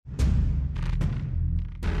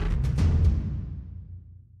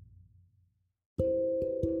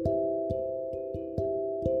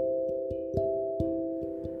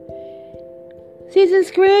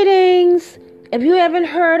Season's greetings! If you haven't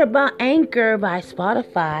heard about Anchor by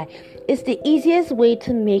Spotify, it's the easiest way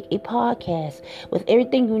to make a podcast with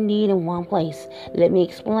everything you need in one place. Let me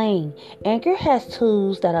explain. Anchor has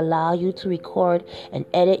tools that allow you to record and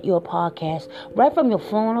edit your podcast right from your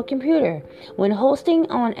phone or computer. When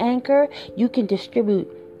hosting on Anchor, you can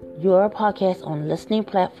distribute your podcast on listening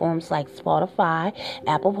platforms like Spotify,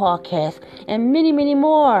 Apple Podcasts, and many, many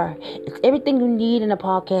more. It's everything you need in a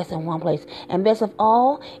podcast in one place. And best of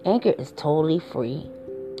all, Anchor is totally free.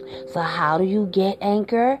 So how do you get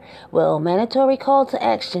Anchor? Well, mandatory call to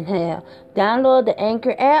action here. Download the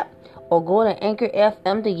Anchor app or go to Anchor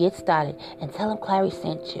FM to get started and tell them Clary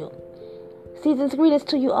sent you. Season's greetings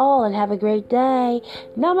to you all and have a great day.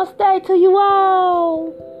 Namaste to you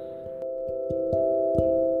all.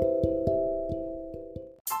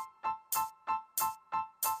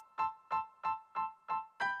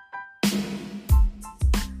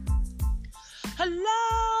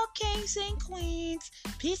 Hello, kings and queens.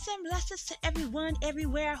 Peace and blessings to everyone,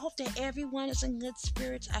 everywhere. I hope that everyone is in good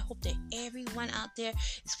spirits. I hope that everyone out there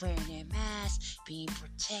is wearing their mask, being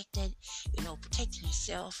protected, protecting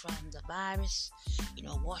yourself from the virus,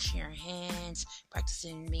 washing your hands,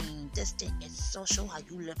 practicing being distant and social, how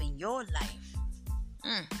you living your life.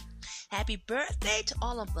 Happy birthday to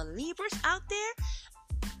all of the Libras out there.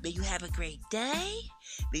 May you have a great day.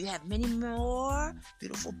 May you have many more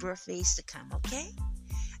beautiful birthdays to come, okay?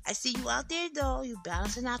 I see you out there, though. You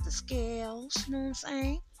balancing out the scales, you know what I'm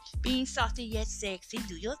saying? Being saucy yet sexy.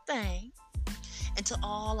 Do your thing. And to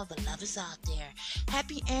all of the lovers out there,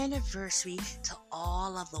 happy anniversary to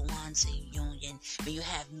all of the ones in union. May you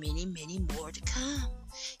have many, many more to come.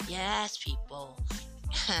 Yes, people.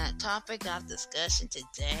 Topic of discussion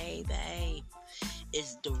today, babe,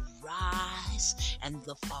 is the rise and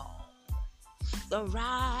the fall. The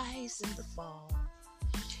rise and the fall.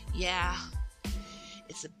 Yeah,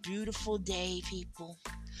 it's a beautiful day, people.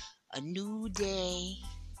 A new day,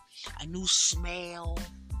 a new smell,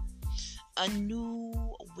 a new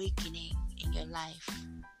awakening in your life,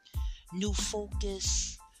 new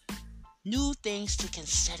focus, new things to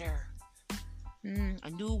consider, a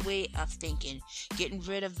new way of thinking, getting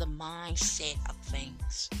rid of the mindset of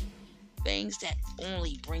things that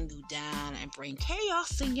only bring you down and bring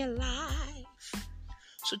chaos in your life.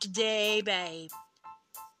 So today, babe,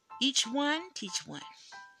 each one teach one.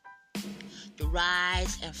 The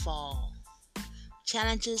rise and fall,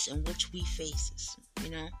 challenges in which we faces.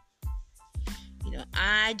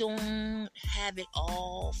 I don't have it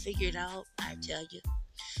all figured out, I tell you,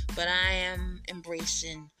 but I am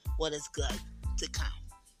embracing what is good to come.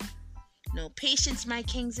 Patience, my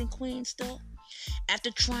kings and queens, though.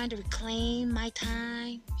 After trying to reclaim my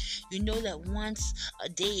time, you know that once a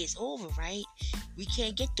day is over, right? We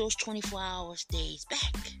can't get those 24-hour days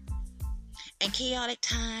back. And chaotic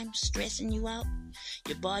time stressing you out,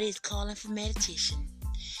 your body is calling for meditation.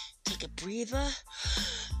 Take a breather,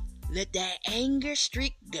 let that anger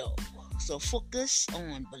streak go. So focus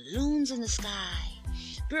on balloons in the sky,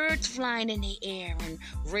 birds flying in the air, and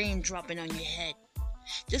rain dropping on your head.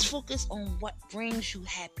 Just focus on what brings you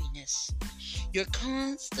happiness. You're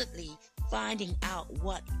constantly finding out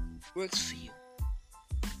what works for you.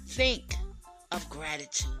 Think of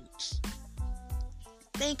gratitude.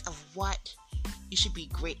 Think of what you should be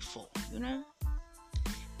grateful,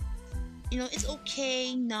 it's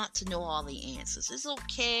okay not to know all the answers. It's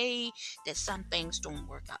okay that some things don't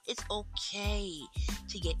work out. It's okay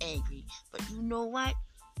to get angry. But you know what?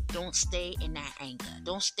 Don't stay in that anger.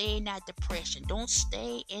 Don't stay in that depression. Don't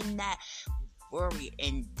stay in that worry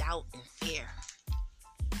and doubt and fear.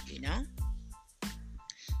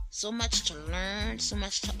 So much to learn, so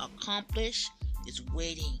much to accomplish is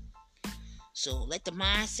waiting. So let the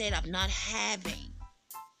mindset of not having,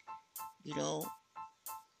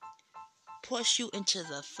 push you into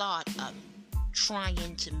the thought of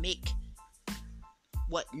trying to make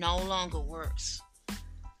what no longer works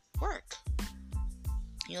work.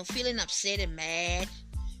 Feeling upset and mad,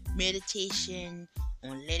 meditation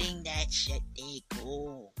on letting that shit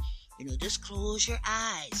go. Just close your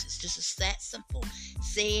eyes. It's just that simple.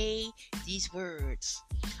 Say these words.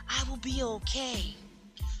 I will be okay.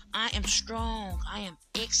 I am strong. I am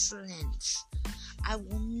excellent. I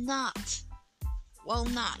will not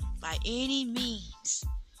by any means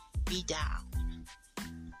be down.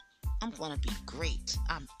 I'm going to be great.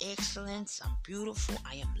 I'm excellent. I'm beautiful.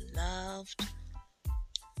 I am loved.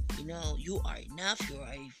 You are enough. You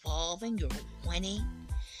are evolving. You're winning.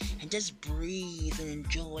 And just breathe and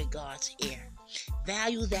enjoy God's air.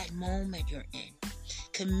 Value that moment you're in.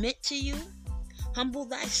 Commit to you. Humble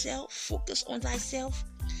thyself. Focus on thyself.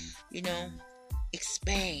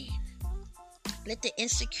 Expand. Let the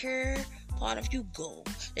insecure part of you go.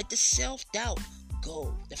 Let the self-doubt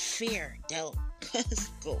go. The fear doubt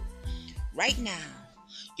go. Right now,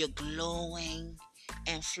 you're glowing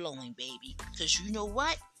and flowing, baby. Because you know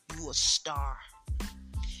what? You're a star.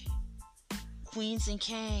 Queens and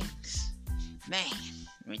kings. Man,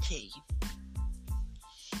 let me tell you.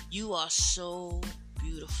 You are so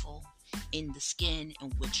beautiful in the skin in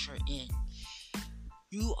which you're in.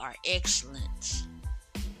 You are excellent.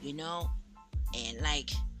 You know? And like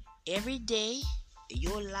every day in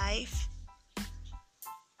your life,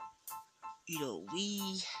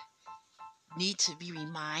 we need to be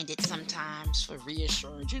reminded sometimes for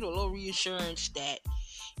reassurance. A little reassurance that,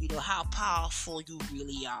 how powerful you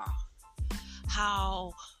really are.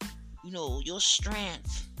 How, your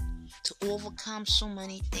strength to overcome so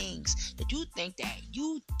many things that you think that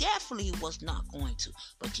you definitely was not going to,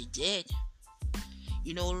 but you did.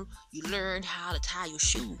 You learned how to tie your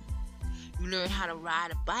shoe. You learned how to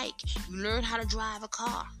ride a bike. You learned how to drive a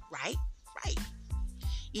car, right? Right.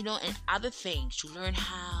 And other things. You learn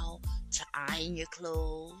how to iron your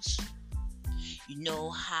clothes. You know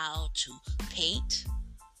how to paint.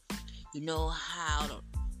 You know how to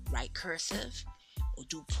write cursive or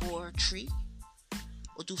do poetry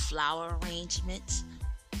or do flower arrangements.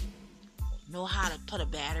 Know how to put a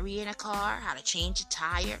battery in a car, how to change a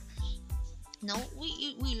tire.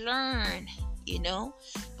 We learn,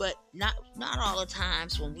 but not all the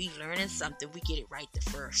times when we learning something we get it right the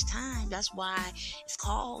first time. That's why it's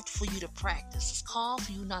called for you to practice. It's called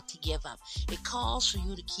for you not to give up. It calls for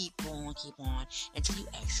you to keep on until you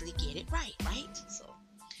actually get it right? So,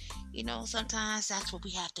 sometimes that's what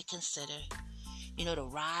we have to consider. The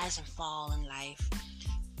rise and fall in life.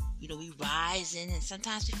 We rise and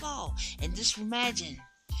sometimes we fall. And just imagine,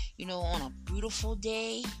 on a beautiful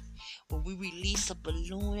day, when we release a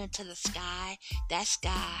balloon into the sky, that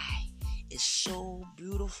sky is so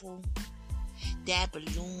beautiful. That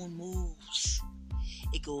balloon moves.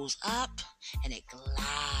 It goes up and it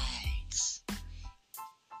glides.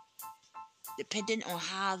 Depending on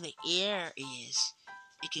how the air is,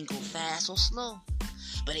 it can go fast or slow.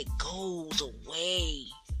 But it goes away.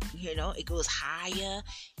 It goes higher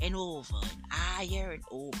and over and higher and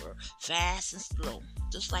over, fast and slow,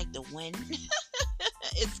 just like the wind.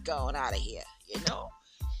 It's going out of here,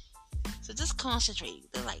 So just concentrate.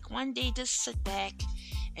 Like one day, just sit back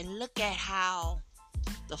and look at how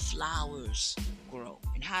the flowers grow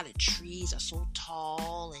and how the trees are so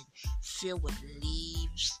tall and filled with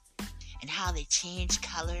leaves and how they change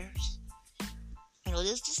colors.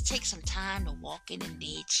 Just take some time to walk in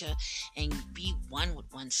nature and be one with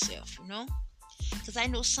oneself, Because I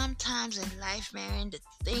know sometimes in life, man, the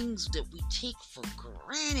things that we take for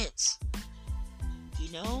granted,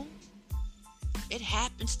 it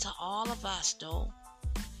happens to all of us, though.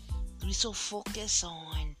 We're so focused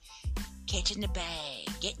on catching the bag,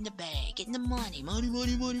 getting the money,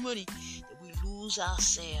 that we lose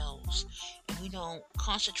ourselves and we don't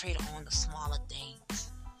concentrate on the smaller things.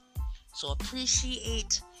 So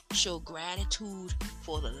show gratitude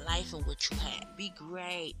for the life in which you have. Be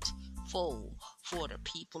grateful for the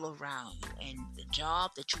people around you and the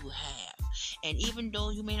job that you have. And even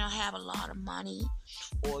though you may not have a lot of money,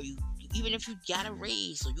 or even if you got a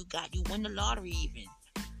raise, or you win the lottery even,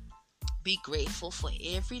 be grateful for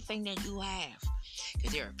everything that you have.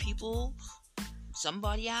 Because there are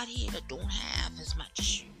somebody out here that don't have as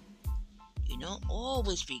much.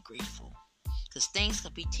 Always be grateful. Because things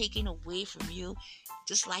can be taken away from you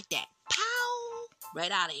just like that. Pow! Right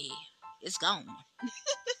out of here. It's gone.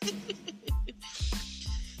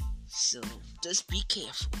 So, just be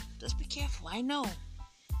careful. I know.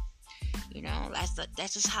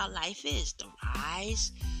 That's just how life is. The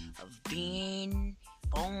rise of being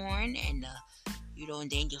born and and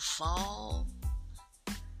then you fall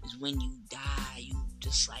is when you die. You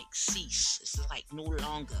just cease. It's just no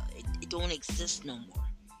longer. It don't exist no more.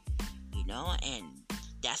 And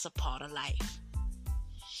that's a part of life.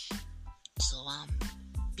 So,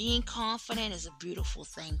 being confident is a beautiful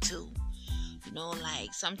thing too.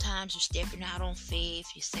 Sometimes you're stepping out on faith.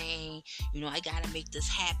 You're saying, I gotta make this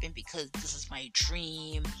happen because this is my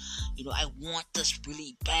dream. I want this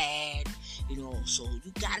really bad. So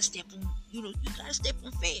you gotta step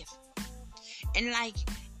on faith. And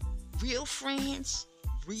real friends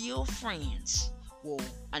will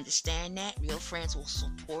understand that. Real friends will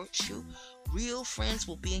support you. Real friends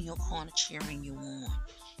will be in your corner cheering you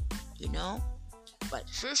on. But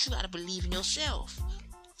first you gotta believe in yourself.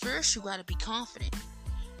 First you gotta be confident.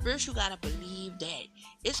 First you gotta believe that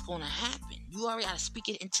it's gonna happen. You already gotta speak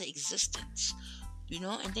it into existence.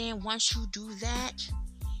 And then once you do that,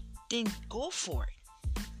 then go for it.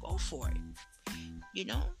 you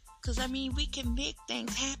know? Because, I mean, we can make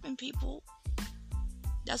things happen, people.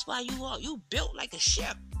 That's why you built like a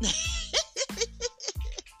ship.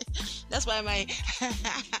 That's why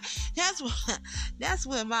that's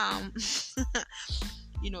what mom,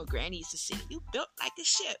 Granny used to say, you built like a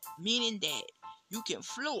ship, meaning that you can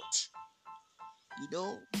float,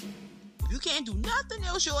 If you can't do nothing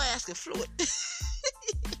else, your ass can float.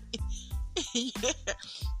 Yeah,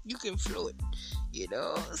 you can float,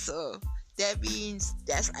 so that means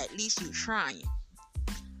that's at least you trying.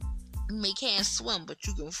 You can't swim, but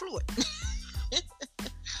you can float.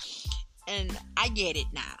 And I get it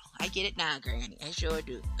now, Granny. I sure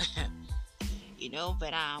do.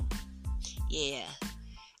 But yeah.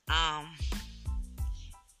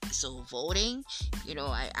 So voting,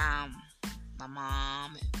 my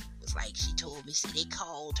mom was like, she told me, they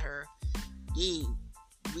called her, they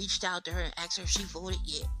reached out to her and asked her if she voted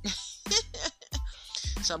yet.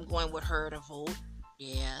 So I'm going with her to vote.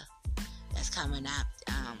 Yeah, that's coming up.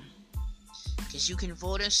 Because you can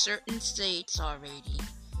vote in certain states already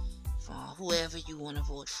for whoever you want to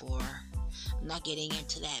vote for. I'm not getting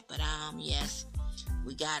into that, but yes,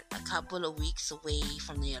 we got a couple of weeks away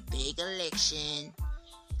from the big election.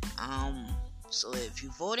 So if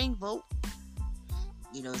you're voting, vote.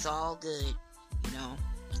 It's all good.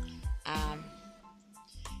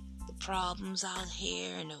 The problems out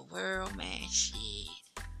here in the world, man, shit.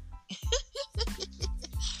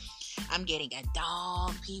 I'm getting a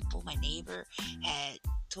dog, people. My neighbor had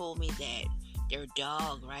told me that their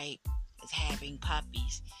dog, right, is having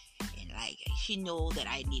puppies. And, she knew that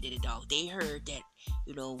I needed a dog. They heard that,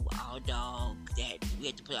 our dog, that we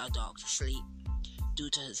had to put our dog to sleep due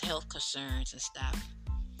to his health concerns and stuff.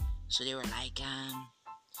 So they were like,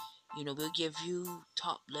 we'll give you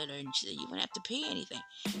top litter. And she said, you won't have to pay anything.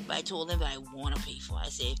 But I told them that I want to pay for it. I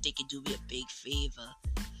said, if they could do me a big favor,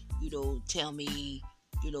 tell me,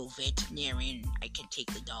 veterinarian, I can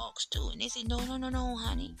take the dogs too. And they said, no,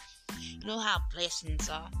 honey. You know how blessings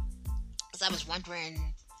are. Because I was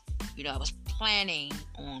wondering, I was planning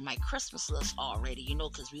on my Christmas list already,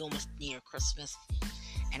 because we almost near Christmas.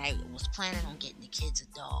 And I was planning on getting the kids a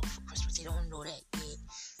dog for Christmas. They don't know that yet.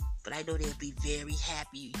 But I know they'll be very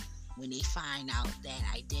happy when they find out that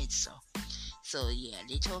I did so. So, yeah,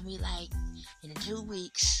 they told me, in 2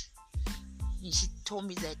 weeks, and she told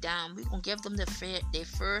me that we're going to give them their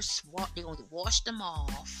first, they're going to wash them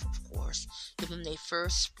off, of course, give them their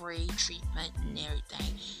first spray treatment and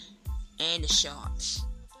everything, and the shots.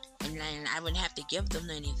 And then I wouldn't have to give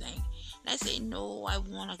them anything. And I said, no, I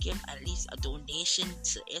want to give at least a donation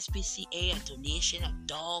to SPCA, a donation of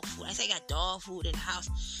dog food. I said, I got dog food in the house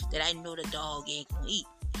that I know the dog ain't going to eat.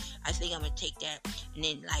 I think I'm going to take that. And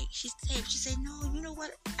then, she said, no, you know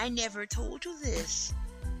what? I never told you this.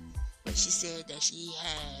 But she said that she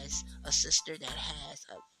has a sister that has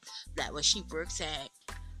she works at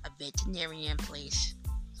a veterinarian place.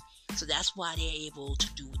 So that's why they're able to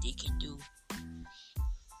do what they can do.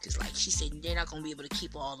 Because, she said, they're not going to be able to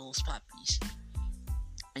keep all those puppies.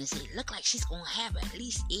 And they said, it look like she's going to have at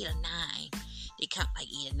least 8 or 9. They count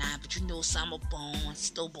 8 or 9. But some are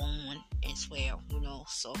stillborn as well,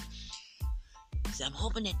 So I'm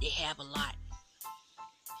hoping that they have a lot.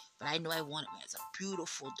 But I know I want him as a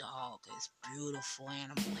beautiful dog. It's a beautiful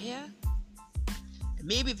animal here. And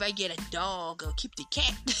maybe if I get a dog, I'll keep the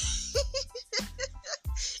cat.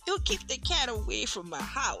 It'll keep the cat away from my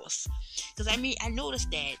house. Because, I noticed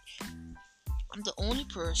that I'm the only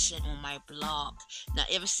person on my block. Now,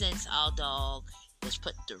 ever since our dog was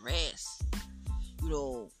put to rest,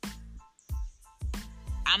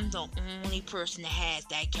 I'm the only person that has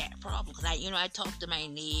that cat problem. Because I talked to my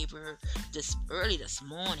neighbor early this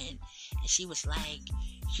morning, and she was like,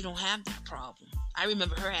 she don't have that problem. I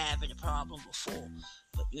remember her having a problem before,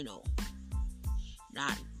 but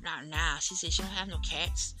not now. She said she don't have no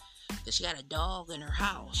cats because she got a dog in her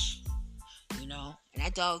house, and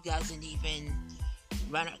that dog doesn't even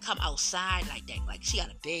come outside like that. She got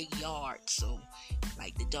a big yard, so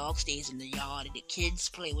the dog stays in the yard, and the kids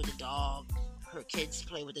play with the dog. Her kids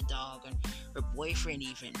play with the dog, and her boyfriend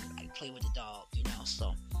even play with the dog,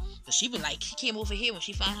 so. But she came over here when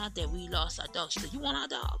she found out that we lost our dog. She said, you want our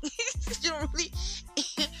dog? She don't really.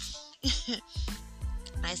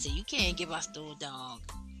 I said, you can't give us the dog.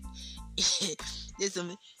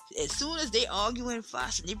 As soon as they argue and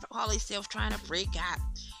fuss, and they probably self trying to break up,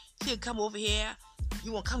 she'll come over here.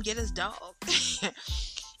 You want to come get his dog?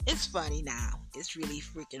 It's funny now. It's really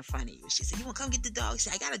freaking funny. She said, you want to come get the dog? She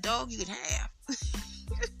said, I got a dog you can have.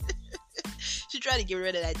 She tried to get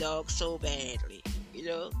rid of that dog so badly,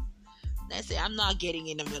 And I said, I'm not getting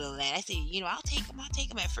in the middle of that. I said, I'll take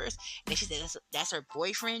him at first. And then she said, that's her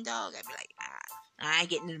boyfriend dog? I'd be like, I ain't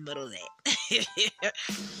getting in the middle of that.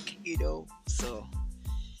 So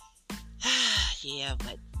yeah,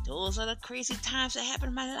 but those are the crazy times that happen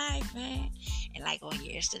in my life, man. And like on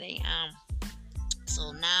yesterday,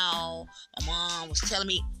 so now my mom was telling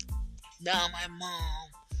me, now my mom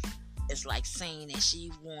is like saying that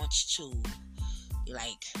she wants to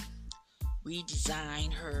like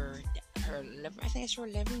redesign her I think it's her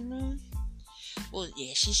living room. Well,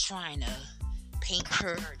 yeah, she's trying to paint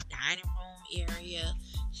her dining room area.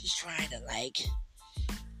 She's trying to like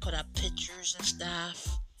put up pictures and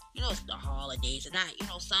stuff. It's the holidays, and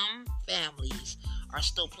some families are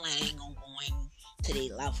still planning on going to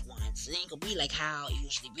their loved ones. It ain't gonna be like how it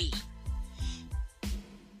usually be.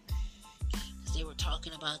 Cause they were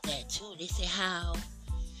talking about that too. They say how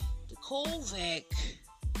the COVID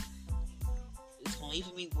is gonna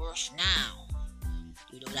even be worse now.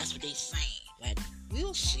 That's what they saying. But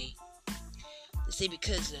we'll see. They say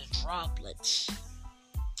because of the droplets,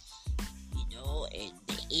 and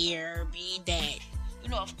the air being that,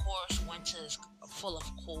 of course, winter is full of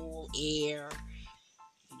cold air.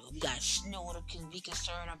 We got snow that can be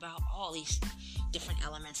concerned about, all these different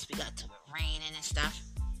elements. We got to raining and stuff.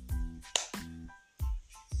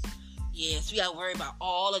 Yes, we got to worry about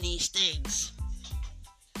all of these things.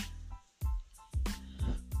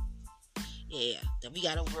 Yeah, that we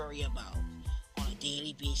got to worry about on a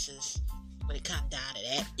daily basis when it comes down to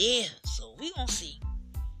that. Yeah, so we gonna see.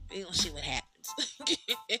 We gonna see what happens.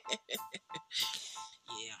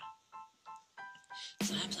 Yeah.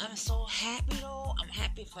 So I'm so happy though. I'm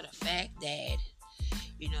happy for the fact that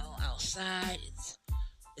outside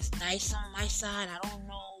it's nice on my side. I don't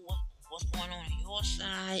know what's going on your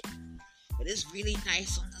side, but it's really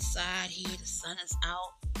nice on the side here. The sun is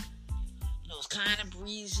out. It's kind of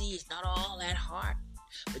breezy. It's not all that hot,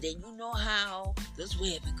 but then how this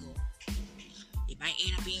weather go. It might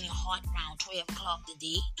end up being hot around 12 o'clock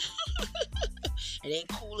today. And then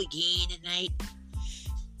cool again tonight.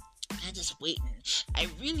 I'm just waiting. I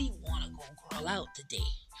really want to go grill out today.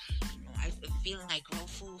 I've been feeling like grill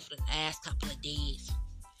food for the last couple of days.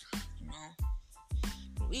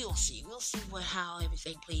 But we'll see. We'll see how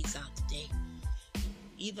everything plays out today.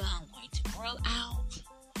 Either I'm going to grill out,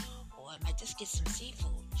 or I might just get some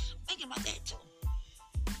seafood. I'm thinking about that too.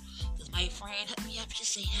 Because my friend hit me up. She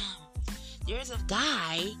said, there's a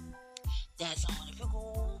guy that's on. If you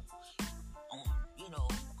go on,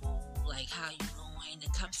 go like how you going to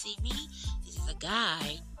come see me. This is a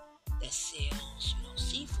guy that sells,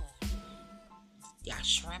 seafood. Got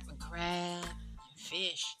shrimp and crab and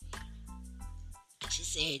fish. And she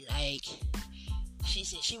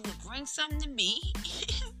said she would bring something to me,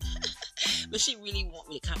 but she really want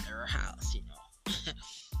me to come to her house.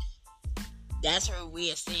 That's her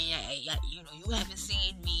way of saying, you haven't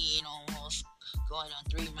seen me in almost going on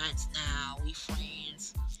 3 months now. We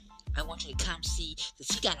friends. I want you to come see. Cause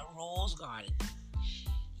she got a rose garden.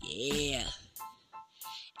 Yeah.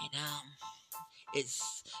 And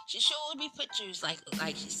she showed me pictures, like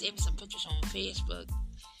she sent me some pictures on Facebook.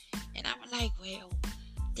 And I'm like, well,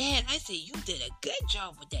 Dad, I said, you did a good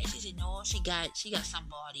job with that. She said, no, she got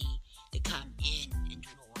somebody to come in and do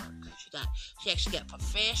the work. She actually got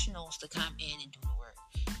professionals to come in and do the work.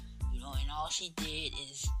 And all she did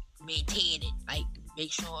is maintain it, like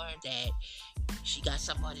make sure that she got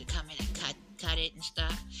somebody to come in and cut it and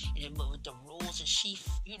stuff. And then with the roses, and she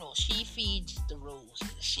feeds the roses,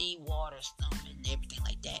 and she waters them and everything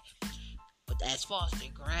like that. But as far as the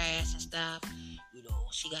grass and stuff,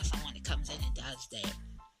 she got someone that comes in and does that.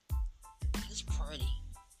 It's pretty.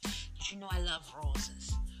 But I love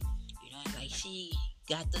roses. Like she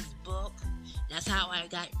got this book. That's how I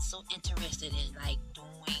got so interested in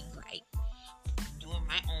doing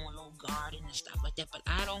my own little garden and stuff like that. But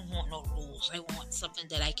I don't want no rules. I want something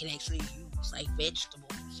that I can actually use, like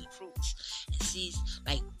vegetables and fruits and seeds,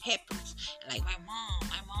 like peppers. And like my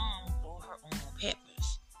mom grew her own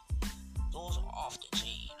peppers. Those are off the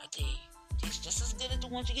chain, I tell you. Tastes just as good as the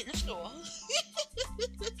ones you get in the store.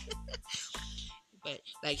 But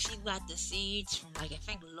like she got the seeds from I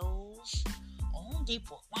think Lowe's or Home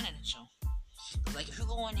Depot, one of the two. Like if you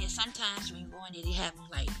go in there, sometimes when you go in there, they have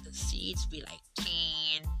like the seeds be like 10.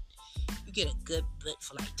 You get a good bit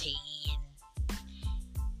for like 10.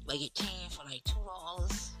 Like get 10 for like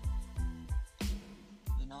 $2.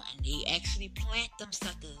 And they actually plant them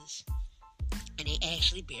suckers, and they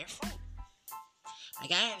actually bear fruit.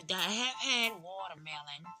 Like I have had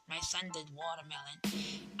watermelon. My son did watermelon.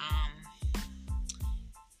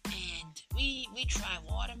 And we tried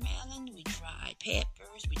watermelon. We tried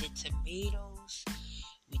peppers. We did tomatoes.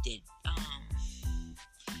 We did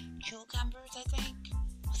cucumbers. I think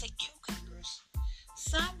was it cucumbers?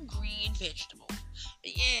 some green vegetable.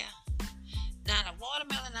 But yeah. Now the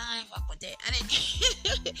watermelon, I ain't fuck with that. I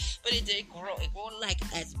didn't, but it did grow. It grew like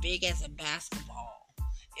as big as a basketball.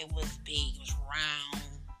 It was big. It was round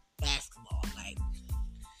basketball. Like,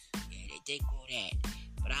 yeah, they did grow that.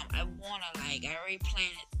 But I wanna, like, I already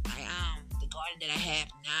planted the garden that I have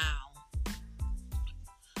now.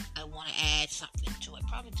 I wanna add something to it.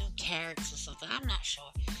 Probably do carrots or something. I'm not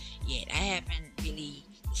sure yet. I haven't really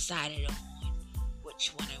decided on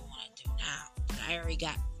which one I wanna do now. But I already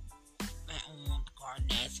got my own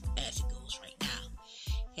garden as it goes right now.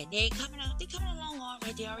 And they're coming along all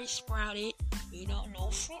right. They already sprouted. No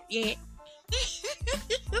fruit yet.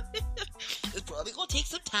 It's probably gonna take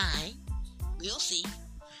some time. We'll see.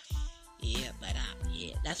 Yeah, but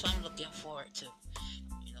yeah, that's what I'm looking forward to.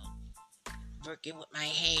 Working with my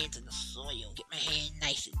hands in the soil, get my hand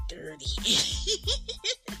nice and dirty.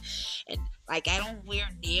 And like, I don't wear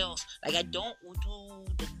nails. Like, I don't do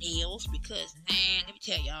the nails because, man, let me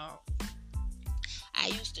tell y'all, I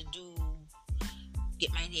used to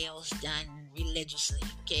get my nails done religiously,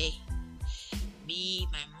 okay? Me,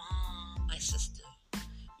 my mom, my sister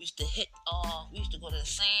used to we used to go to the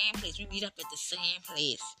same place. We meet up at the same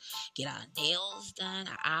place. Get our nails done,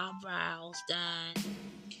 our eyebrows done.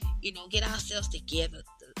 Get ourselves together,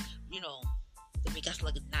 to make us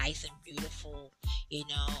look nice and beautiful,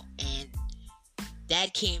 and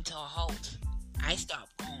that came to a halt. I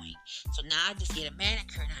stopped going. So now I just get a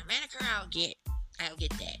manicure. Now, manicure I'll get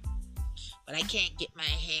that. But I can't get my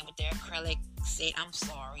hand with the acrylic set. I'm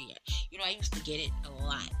sorry. I used to get it a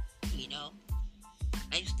lot,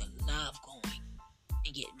 I used to love going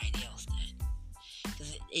and getting my nails done.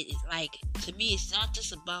 Because it's like, to me, it's not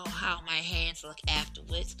just about how my hands look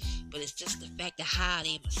afterwards, but it's just the fact of how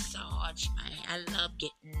they massage my hand. I love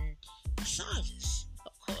getting massages,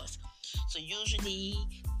 of course. So usually,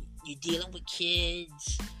 you're dealing with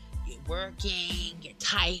kids, you're working, you're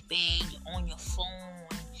typing, you're on your phone,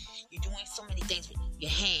 you're doing so many things with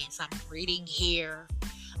your hands. I'm braiding hair,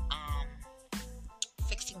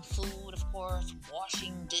 fixing food, of course,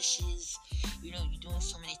 washing dishes. You're doing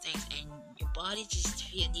so many things, and your body just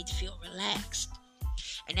need to feel relaxed.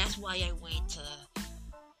 And that's why I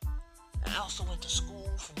also went to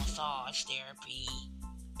school for massage therapy,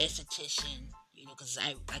 esthetician, because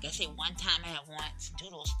like I said, one time I wanted to do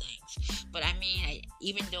those things. But I mean,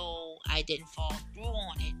 even though I didn't fall through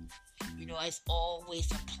on it, it's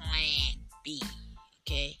always a plan B,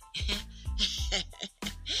 okay?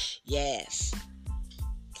 Yes.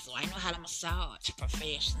 So I know how to massage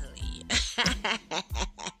professionally.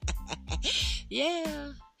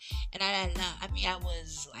 Yeah. And I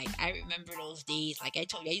remember those days. Like I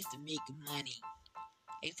told you, I used to make money.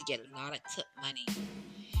 I used to get a lot of tip money.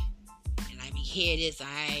 And I mean, here it is.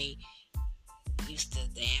 I used to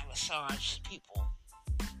massage people.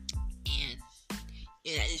 And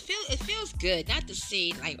it feels good. Not to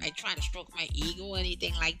say like I trying to stroke my ego or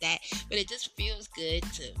anything like that, but it just feels good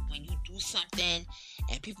to when you do something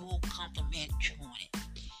and people will compliment you on it,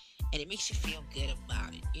 and it makes you feel good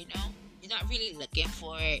about it. You're not really looking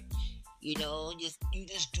for it. You just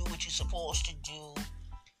do what you're supposed to do.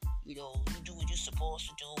 You do what you're supposed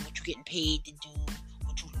to do, what you're getting paid to do,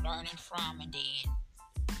 what you're learning from, and then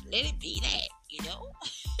let it be that.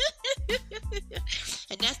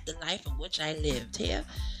 And that's the life in which I lived here.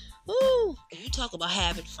 Woo! You talk about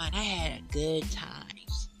having fun. I had good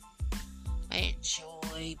times. I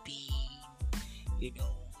enjoy being,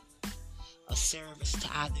 a service to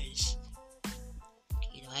others.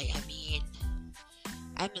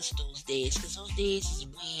 I miss those days, because those days is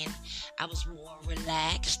when I was more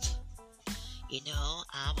relaxed.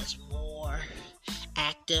 I was more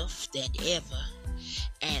active than ever.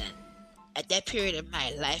 And at that period of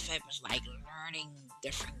my life, I was like learning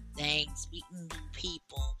different things, meeting new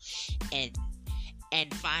people, and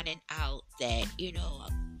finding out that,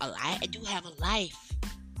 I do have a life.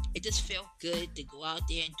 It just felt good to go out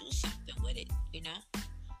there and do something with it,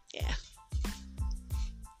 Yeah.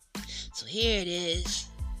 So here it is.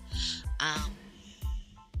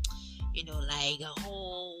 Like a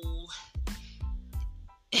whole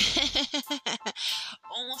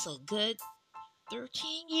almost a good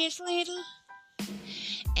 13 years later.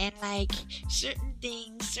 And like certain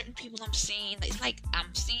people I'm seeing, it's like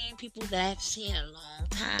I'm seeing people that I've seen a long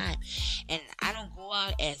time. And I don't go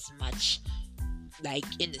out as much like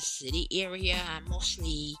in the city area. I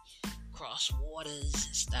mostly cross waters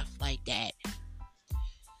and stuff like that.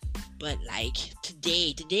 But like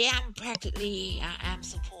today I'm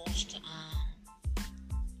supposed to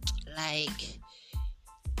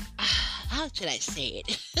how should I say it?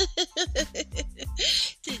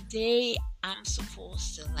 Today I'm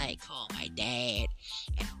supposed to like call my dad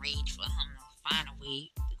arrange for him to find a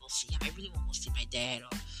way to go see him. I really want to go see my dad, or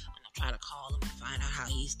I'm gonna try to call him and find out how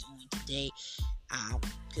he's doing today.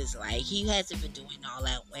 Cause like he hasn't been doing all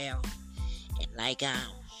that well, and like I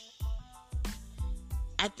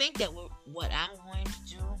think that what I'm going to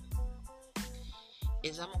do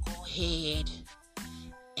is I'm gonna go ahead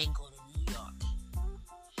and go to New York.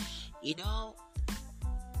 You know,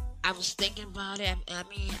 I was thinking about it. I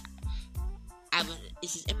mean,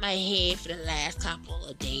 it's in my head for the last couple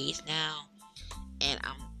of days now, and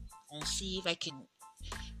I'm gonna see if I can.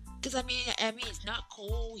 Cause I mean, it's not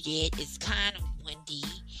cold yet. It's kind of windy,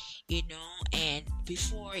 you know. And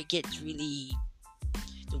before it gets really,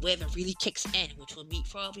 the weather really kicks in, which will be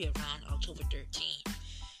probably around October 13th.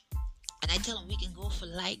 And I tell them we can go for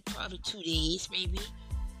like probably 2 days, maybe.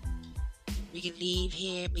 We can leave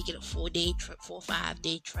here, make it a 4-day trip, 4 or 5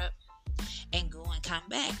 day trip, and go and come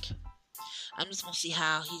back. I'm just gonna see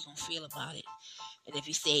how he's gonna feel about it. And if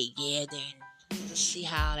he say yeah, then we'll just see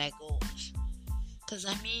how that goes. Cause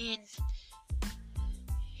I mean,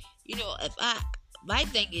 you know, my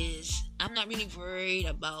thing is, I'm not really worried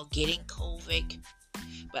about getting COVID,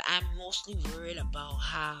 but I'm mostly worried about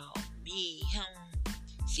how him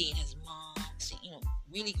seeing his mom, you know,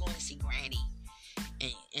 really going to see Granny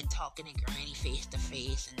and talking to Granny face to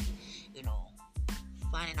face, and you know,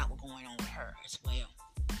 finding out what's going on with her as well.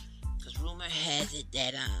 Cause rumor has it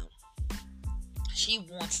that she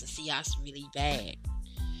wants to see us really bad.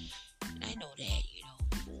 And I know that,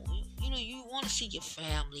 you know, you want to see your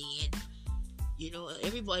family, and you know,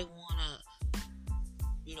 everybody wanna,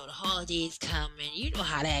 you know, the holidays coming. You know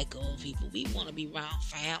how that goes, people. We want to be around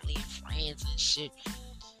family and friends and shit.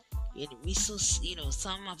 And we so, you know,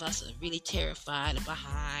 some of us are really terrified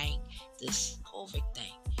behind this COVID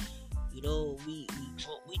thing. You know, we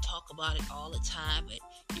talk about it all the time, but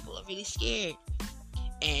people are really scared.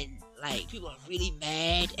 And like, people are really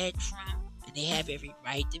mad at Trump, and they have every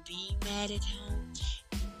right to be mad at him.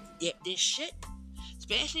 This shit,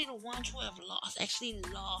 especially the ones who have lost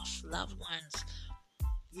loved ones.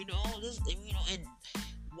 You know, and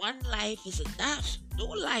one life is enough. No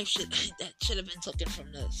life should have been taken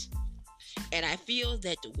from this. And I feel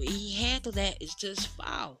that the way he handled that is just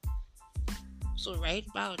foul. So right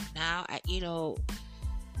about now, I don't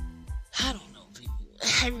know, people.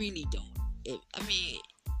 I really don't. I mean,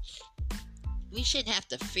 we shouldn't have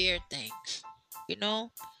to fear things, you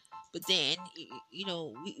know? But then, you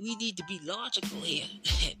know, we need to be logical here.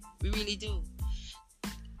 We really do.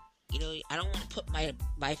 You know, I don't want to put my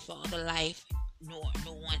father's life nor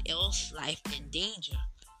no one else's life in danger.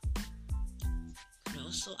 You know,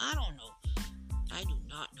 so I don't know. I do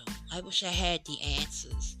not know. I wish I had the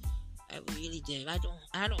answers. I really did. I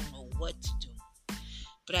don't know what to do.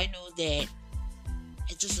 But I know that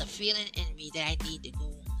it's just a feeling in me that I need to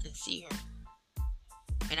go and see her.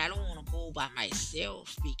 And I don't want to go by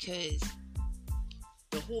myself, because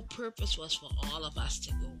the whole purpose was for all of us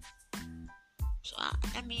to go. So,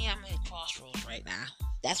 I mean, I'm at crossroads right now.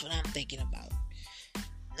 That's what I'm thinking about.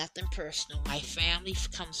 Nothing personal. My family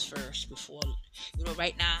comes first before, you know,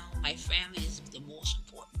 right now, my family is the most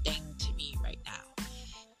important thing to me right now.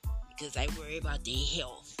 Because I worry about their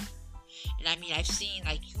health. And I mean, I've seen,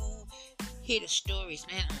 like, you hear the stories,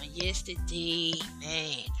 man, on yesterday,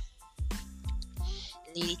 man.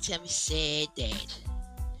 Lady tell me said that,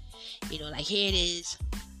 you know, like, here it is,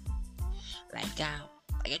 like I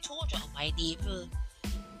told y'all, my neighbor,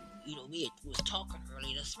 you know, we was talking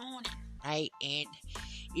early this morning, right? And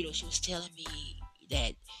you know, she was telling me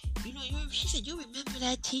that, you know, she said, you remember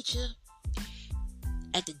that teacher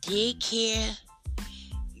at the daycare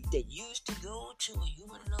that you used to go to when you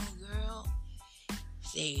were a little girl?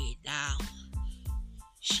 Say now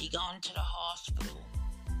she gone into the hospital.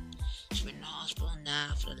 She's been in the hospital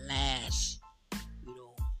now for the last, you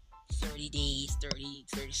know, 30 days,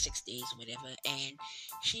 36 days, whatever. And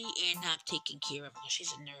she ended up taking care of her.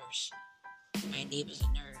 She's a nurse. My neighbor's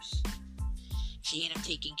a nurse. She ended up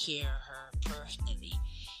taking care of her personally.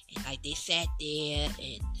 And like, they sat there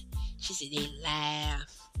and she said they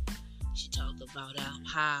laughed. She talked about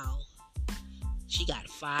how she got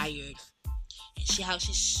fired. And how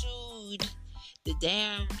she sued the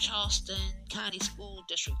damn Charleston County School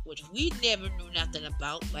District, which we never knew nothing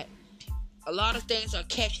about, but a lot of things are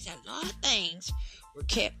kept. She said a lot of things were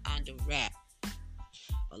kept under wrap.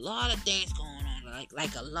 A lot of things going on,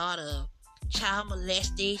 like a lot of child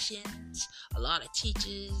molestations, a lot of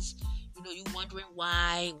teachers. You know, you wondering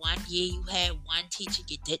why one year you had one teacher,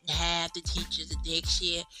 you didn't have the teacher the next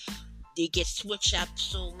year. They get switched up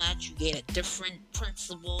so much. You get a different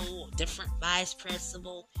principal, different vice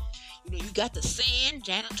principal. You know, you got the same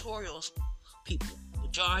janitorial people with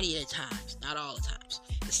majority of the times, not all the times.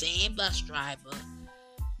 The same bus driver,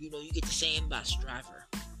 you get the same bus driver.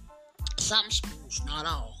 Some schools, not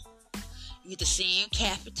all. You get the same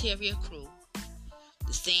cafeteria crew,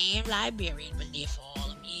 the same librarian been there for all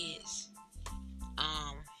them years.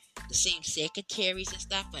 The same secretaries and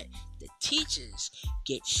stuff, but the teachers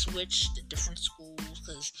get switched to different schools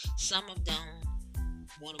because some of them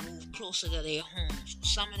want to move closer to their homes.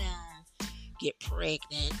 Some of them get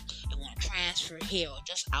pregnant and want to transfer here or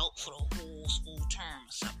just out for the whole school term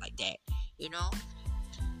or something like that,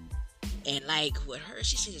 And like with her,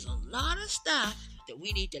 she said there's a lot of stuff that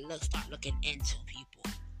we need to start looking into, people.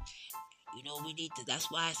 We need to, that's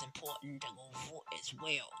why it's important to go vote as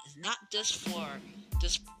well. It's not just for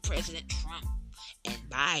just President Trump and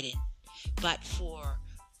Biden, but for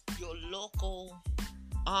your local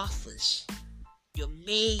office, your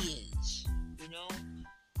mayors,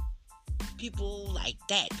 people like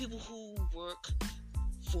that, people who work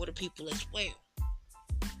for the people as well.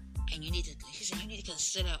 And she said you need to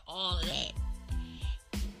consider all of that.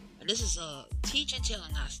 And this is a teacher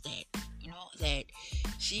telling us that, that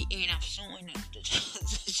she ended up suing them.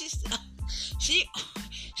 she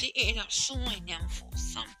ended up suing them for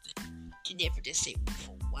something. She never did say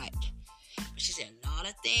for what. But she said a lot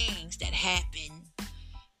of things that are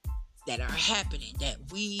happening that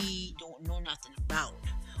we don't know nothing about,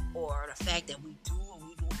 or the fact that we do and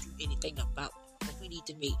we don't do anything about. But we need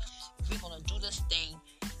to if we're gonna do this thing,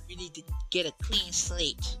 we need to get a clean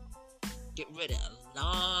slate. Get rid of a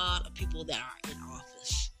lot of people that are in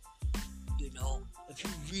office. If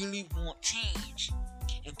you really want change,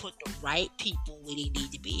 and put the right people where they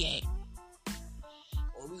need to be at.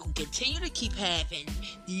 Or we're going to continue to keep having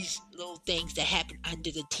these little things that happen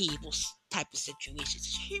under the table type of situations.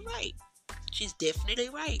 She's right. She's definitely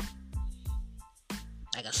right.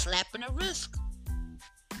 Like a slap in the wrist.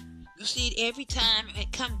 You see it every time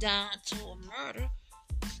it comes down to a murder.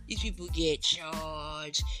 These people get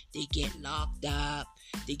charged, they get locked up,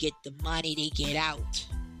 they get the money, they get out.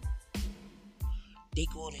 They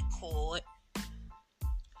go to court,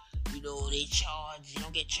 they charge, they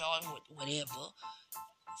don't get charged with whatever.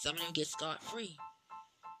 Some of them get scot-free.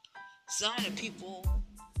 Some of the people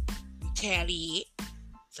retaliate.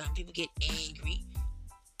 Some people get angry,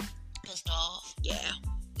 pissed off. Yeah,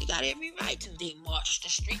 they got every right to. They march the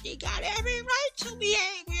street, they got every right to be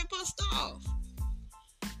angry and pissed off.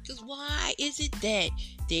 Because why is it that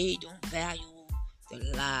they don't value the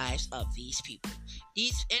lives of these people?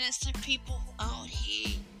 These innocent people out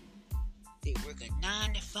here, they work a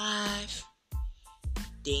 9 to 5.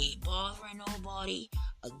 They ain't bothering nobody.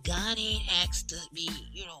 A gun ain't asked to be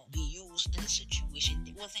used in a situation.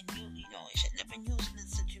 It wasn't used, it shouldn't have been used in a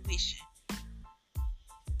situation.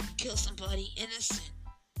 Kill somebody innocent.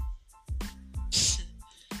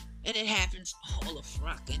 And it happens all the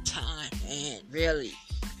fucking time. And really,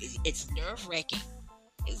 it's nerve-wracking.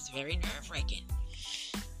 It's very nerve-wracking.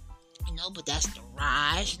 But that's the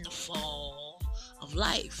rise and the fall of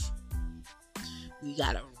life. We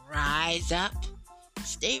gotta rise up,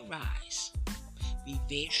 stay rise.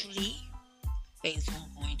 Eventually, things are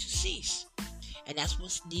going to cease. And that's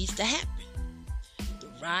what needs to happen.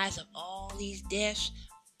 The rise of all these deaths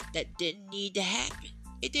that didn't need to happen.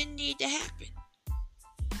 It didn't need to happen.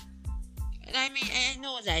 And I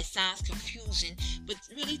know that sounds confusing, but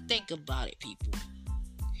really think about it, people.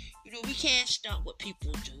 We can't stop what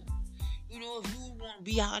people do. If you want to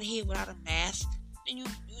be out here without a mask, then you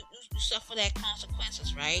suffer that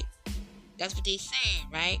consequences, right? That's what they're saying,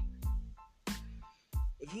 right?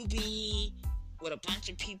 If you be with a bunch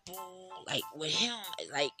of people, like with him,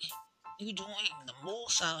 like you doing the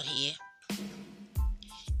most out here,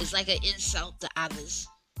 it's like an insult to others.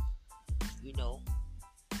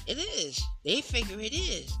 It is. They figure it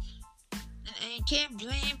is. And you can't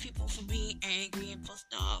blame people for being angry and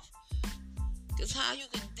pissed off. Because how you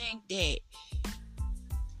can think that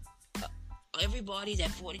everybody that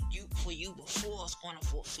voted for you before is going to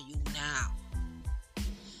vote for you now?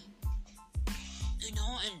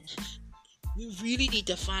 And we really need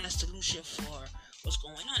to find a solution for what's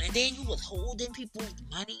going on. And then you withholding people's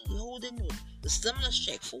money, you holding the stimulus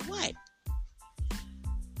check for what?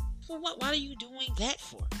 For what? What are you doing that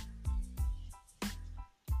for?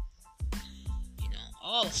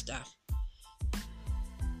 All the stuff.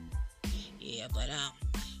 Yeah, but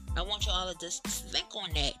I want you all to just think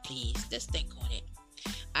on that, please. Just think on it.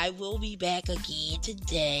 I will be back again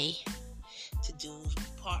today to do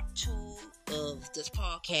part 2 of this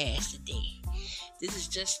podcast today. This is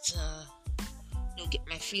just to get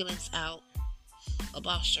my feelings out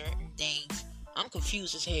about certain things. I'm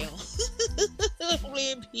confused as hell.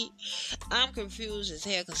 I'm confused as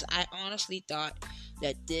hell because I honestly thought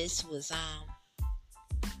that this was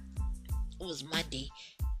it was Monday,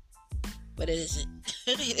 but it isn't.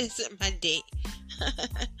 It isn't Monday.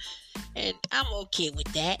 And I'm okay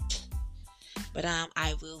with that. But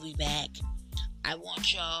I will be back. I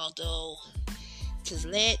want y'all though to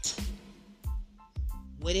let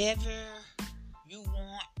whatever you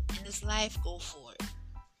want in this life, go for it.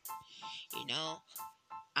 You know,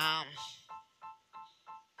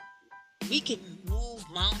 we can move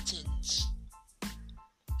mountains,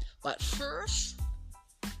 but first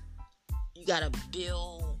you gotta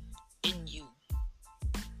build in you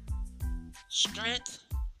strength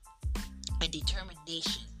and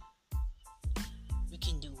determination. We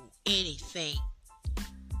can do anything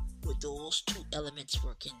with those two elements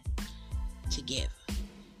working together.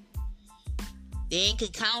 They can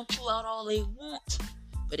count you out all they want,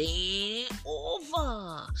 but it ain't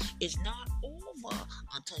over. It's not over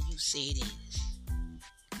until you say it is.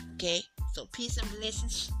 Okay? So peace and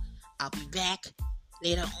blessings. I'll be back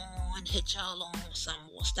later on. Hit y'all on some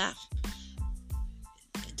more stuff.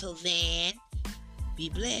 Until then, be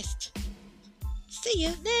blessed. See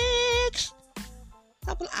you next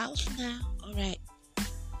couple hours from now. All right.